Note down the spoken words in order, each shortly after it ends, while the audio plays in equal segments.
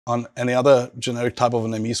On any other generic type of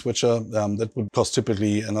an ME switcher, that would cost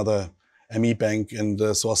typically another ME bank and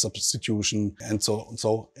the source substitution and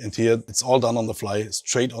so. And here it's all done on the fly,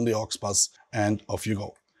 straight on the AUX bus, and off you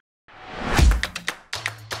go.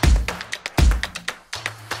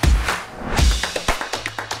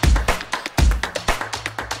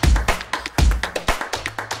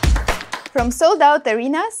 From sold-out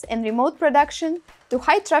arenas and remote production to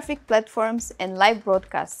high-traffic platforms and live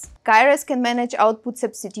broadcasts, Kairos can manage output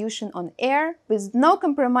substitution on air with no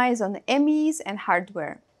compromise on MEs and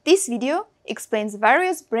hardware. This video explains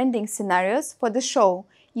various branding scenarios for the show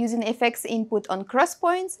using FxInput on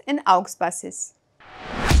Crosspoints and AUX buses.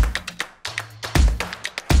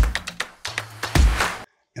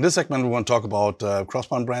 In this segment, we want to talk about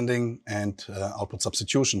Crosspoint branding and output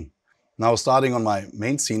substitution. Now, starting on my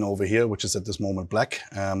main scene over here, which is at this moment black,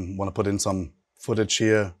 want to put in some footage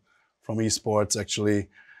here from esports actually.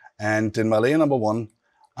 And in my layer number 1,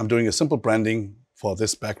 I'm doing a simple branding for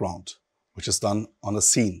this background, which is done on a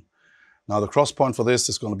scene. Now, the cross point for this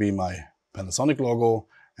is going to be my Panasonic logo,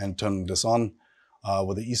 and turning this on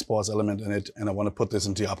with the esports element in it. And I want to put this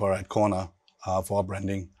into the upper right corner for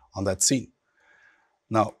branding on that scene.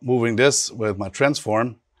 Now, moving this with my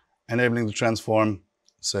transform, enabling the transform,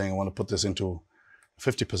 saying I want to put this into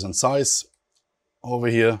 50% size over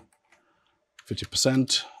here,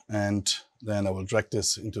 50%, and then I will drag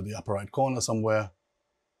this into the upper right corner somewhere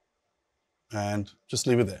and just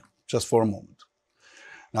leave it there, just for a moment.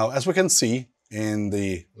 Now, as we can see in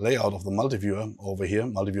the layout of the multi-viewer over here,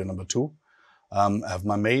 multi-viewer number 2, I have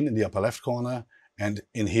my main in the upper left corner, and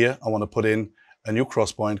in here I want to put in a new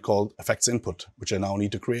crosspoint called FxInput, which I now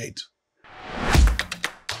need to create.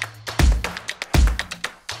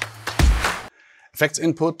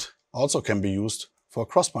 FxInput also can be used for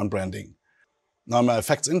crosspoint branding. Now my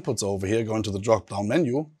FxInputs over here, go into the drop-down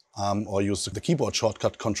menu or use the keyboard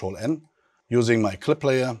shortcut Ctrl-N, using my clip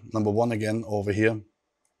layer number 1 again over here.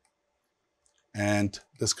 And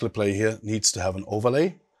this clip layer here needs to have an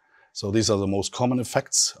overlay. So these are the most common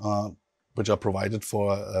effects which are provided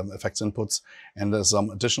for FxInputs. And there's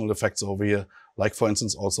some additional effects over here, like for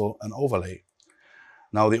instance also an overlay.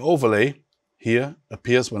 Now the overlay here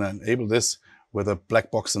appears when I enable this with a black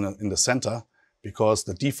box in the center, because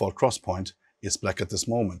the default crosspoint is black at this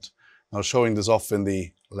moment. Now showing this off in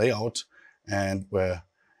the layout, and where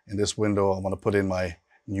in this window I want to put in my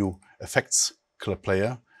new effects clip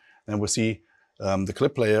layer, then we see the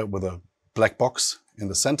clip layer with a black box in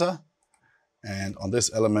the center. And on this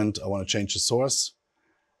element I want to change the source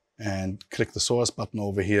and click the source button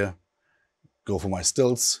over here, go for my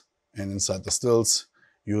stills, and inside the stills,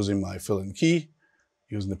 using my fill-in key,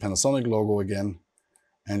 using the Panasonic logo again,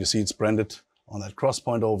 and you see it's branded on that cross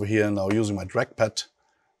point over here. Now using my drag pad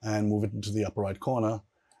and move it into the upper right corner,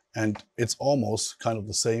 and it's almost kind of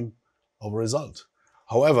the same of a result.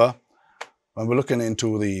 However, when we're looking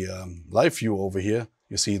into the live view over here,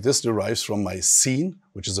 you see this derives from my scene,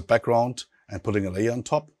 which is a background, and putting a layer on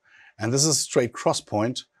top. And this is a straight cross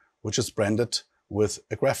point, which is branded with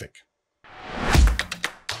a graphic.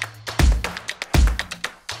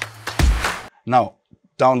 Now,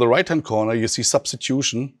 down the right-hand corner, you see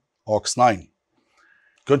substitution AUX 9.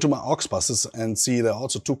 Go to my AUX buses and see there are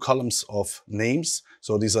also 2 columns of names.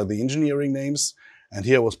 So these are the engineering names. And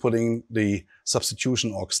here I was putting the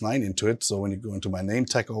substitution AUX 9 into it. So when you go into my name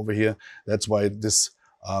tag over here, that's why this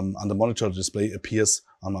under monitor display appears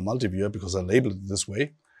on my multi-viewer, because I labeled it this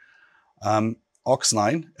way. AUX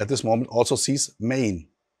 9 at this moment also sees main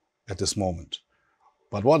at this moment.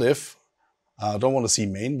 But what if I don't want to see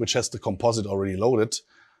main, which has the composite already loaded?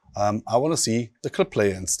 I want to see the clip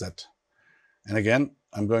layer instead. And again,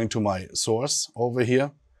 I'm going to my source over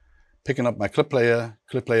here, picking up my clip layer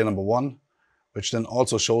number 1, which then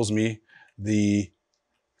also shows me the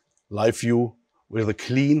live view with a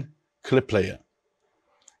clean clip layer.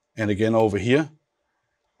 And again over here,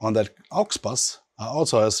 on that AUX bus, I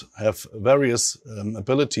also have various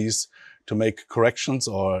abilities to make corrections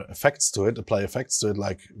or effects to it, apply effects to it,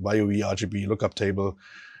 like YOV, RGB, lookup table,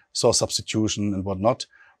 source substitution and whatnot.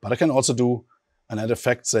 But I can also do an add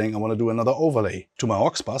effect saying I want to do another overlay to my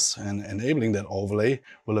AUX bus, and enabling that overlay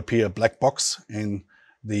will appear a black box in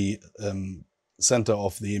the center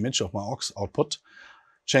of the image of my AUX output.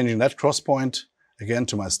 Changing that cross point again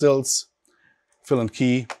to my stills, fill-in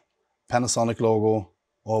key, Panasonic logo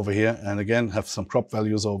over here, and again have some crop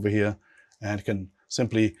values over here, and can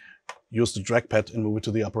simply use the drag pad and move it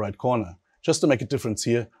to the upper right corner. Just to make a difference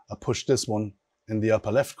here, I push this one in the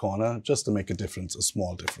upper left corner just to make a difference, a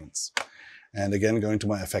small difference. And again, going to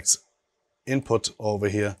my FxInput over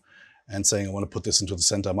here and saying I want to put this into the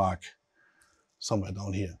center mark somewhere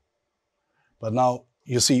down here. But now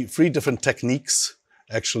you see 3 different techniques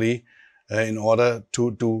actually in order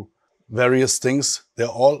to do various things. They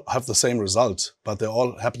all have the same result, but they're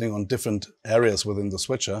all happening on different areas within the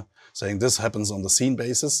switcher, saying this happens on the scene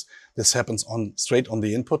basis, this happens straight on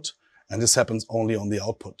the input, and this happens only on the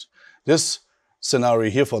output. This scenario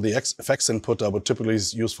here for the FxInput I would typically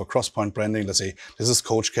use for Crosspoint branding. Let's say this is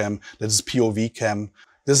coach cam, this is POV cam,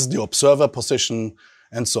 this is the observer position,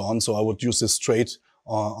 and so on. So I would use this straight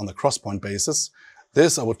on the Crosspoint basis.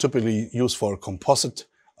 This I would typically use for a composite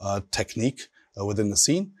technique within the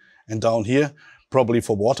scene. And down here, probably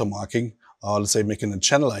for watermarking, let's say making a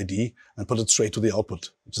channel ID and put it straight to the output,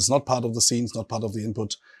 which is not part of the scene, it's not part of the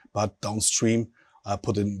input, but downstream I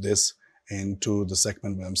put in this into the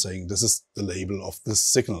segment where I'm saying this is the label of this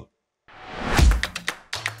signal.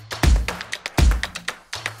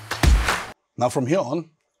 Now from here on,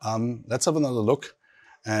 let's have another look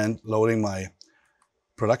and loading my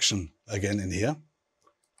production again in here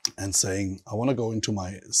and saying I want to go into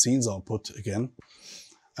my scenes output again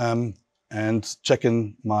and check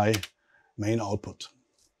in my main output.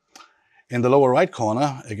 In the lower right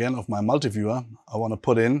corner again of my multi-viewer, I want to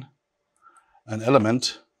put in an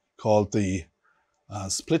element called the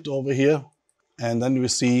split over here, and then we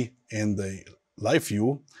see in the live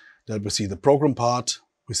view that we see the program part,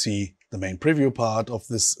 we see the main preview part of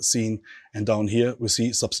this scene, and down here we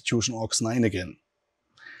see substitution AUX 9 again.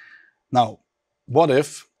 Now, what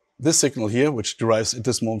if this signal here, which derives at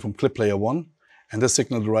this moment from clip player 1, and this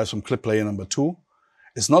signal derives from clip player number 2,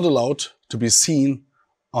 is not allowed to be seen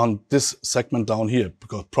on this segment down here,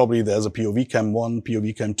 because probably there's a POV cam 1,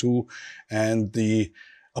 POV cam 2, and the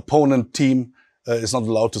opponent team is not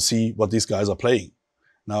allowed to see what these guys are playing.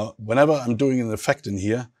 Now, whenever I'm doing an effect in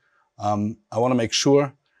here, I want to make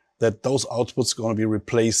sure that those outputs are going to be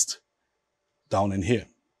replaced down in here.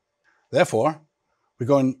 Therefore, we're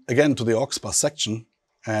going again to the AUX Bus section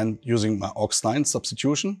and using my AUX 9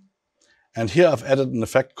 substitution. And here I've added an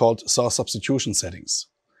effect called source substitution settings,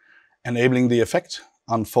 enabling the effect,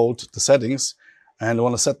 unfold the settings, and I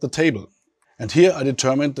want to set the table. And here I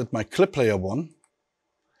determined that my clip player 1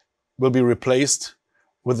 will be replaced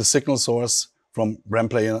with the signal source from RAM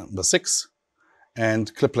player number 6,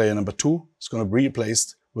 and clip player number 2 is going to be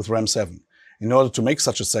replaced with RAM 7. In order to make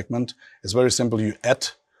such a segment, it's very simple. You add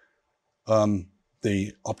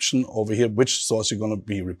the option over here, which source you're going to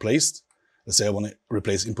be replaced. Let's say I want to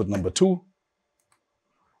replace input number 2,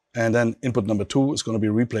 and then input number 2 is going to be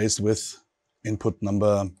replaced with input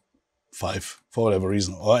number 5 for whatever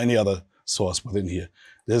reason, or any other source within here.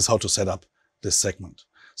 This is how to set up this segment.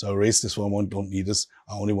 So I erase this one, don't need this.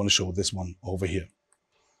 I only want to show this one over here.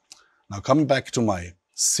 Now coming back to my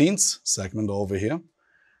scenes segment over here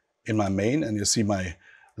in my main, and you see my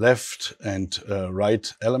left and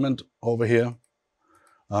right element over here.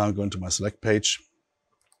 I'm going to my select page,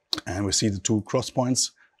 and we see the 2 cross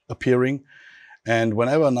points appearing. And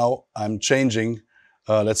whenever now I'm changing,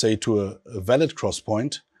 let's say to a valid cross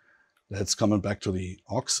point, let's come back to the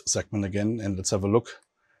AUX segment again, and let's have a look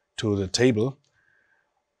to the table.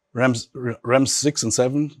 RAMs 6 and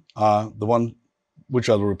 7 are the one which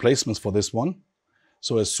are the replacements for this one.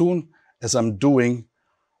 So as soon as I'm doing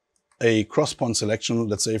a cross point selection,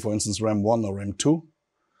 let's say for instance RAM 1 or RAM 2,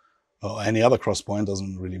 or any other cross point,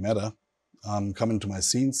 doesn't really matter. I'm coming to my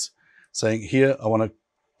scenes, saying here I want to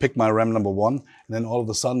pick my RAM number 1, and then all of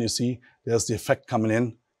a sudden you see there's the effect coming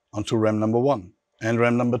in onto RAM number 1 and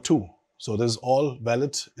RAM number 2. So this is all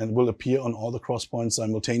valid and will appear on all the cross points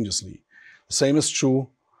simultaneously. The same is true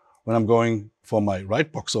when I'm going for my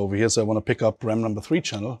right box over here. So I want to pick up RAM number 3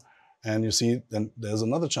 channel, and you see then there's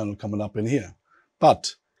another channel coming up in here.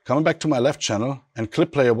 But coming back to my left channel, and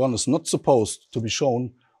clip player 1 is not supposed to be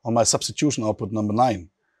shown on my substitution output number 9.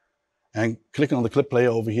 And clicking on the clip player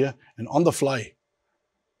over here, and on the fly,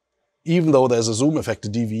 even though there's a zoom effect, a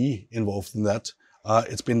DVE involved in that,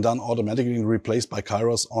 it's been done automatically and replaced by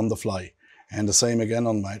Kairos on the fly. And the same again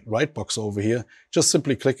on my right box over here, just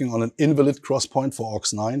simply clicking on an invalid cross point for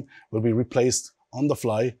AUX 9 will be replaced on the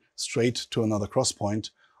fly straight to another cross point.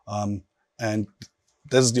 And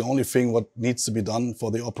this is the only thing what needs to be done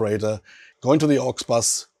for the operator. Go into the AUX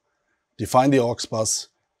bus, define the AUX bus,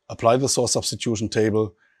 apply the source substitution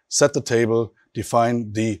table, set the table,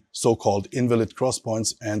 define the so-called invalid cross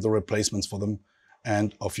points and the replacements for them,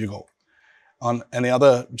 and off you go. On any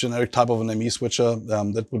other generic type of an ME switcher,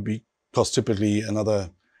 that would be cost typically another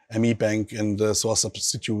ME bank and source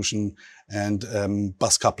substitution and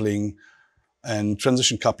bus coupling and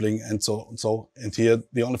transition coupling and so. And here,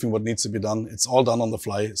 the only thing what needs to be done, it's all done on the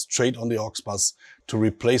fly, straight on the AUX bus to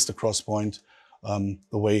replace the cross point the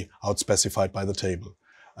way how it's specified by the table.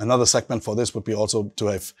 Another segment for this would be also to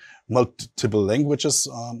have multiple languages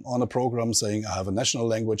on a program, saying I have a national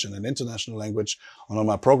language and an international language. And on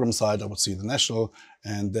my program side, I would see the national,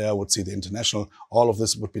 and there I would see the international. All of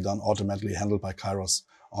this would be done automatically, handled by Kairos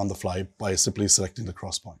on the fly by simply selecting the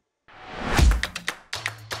cross point.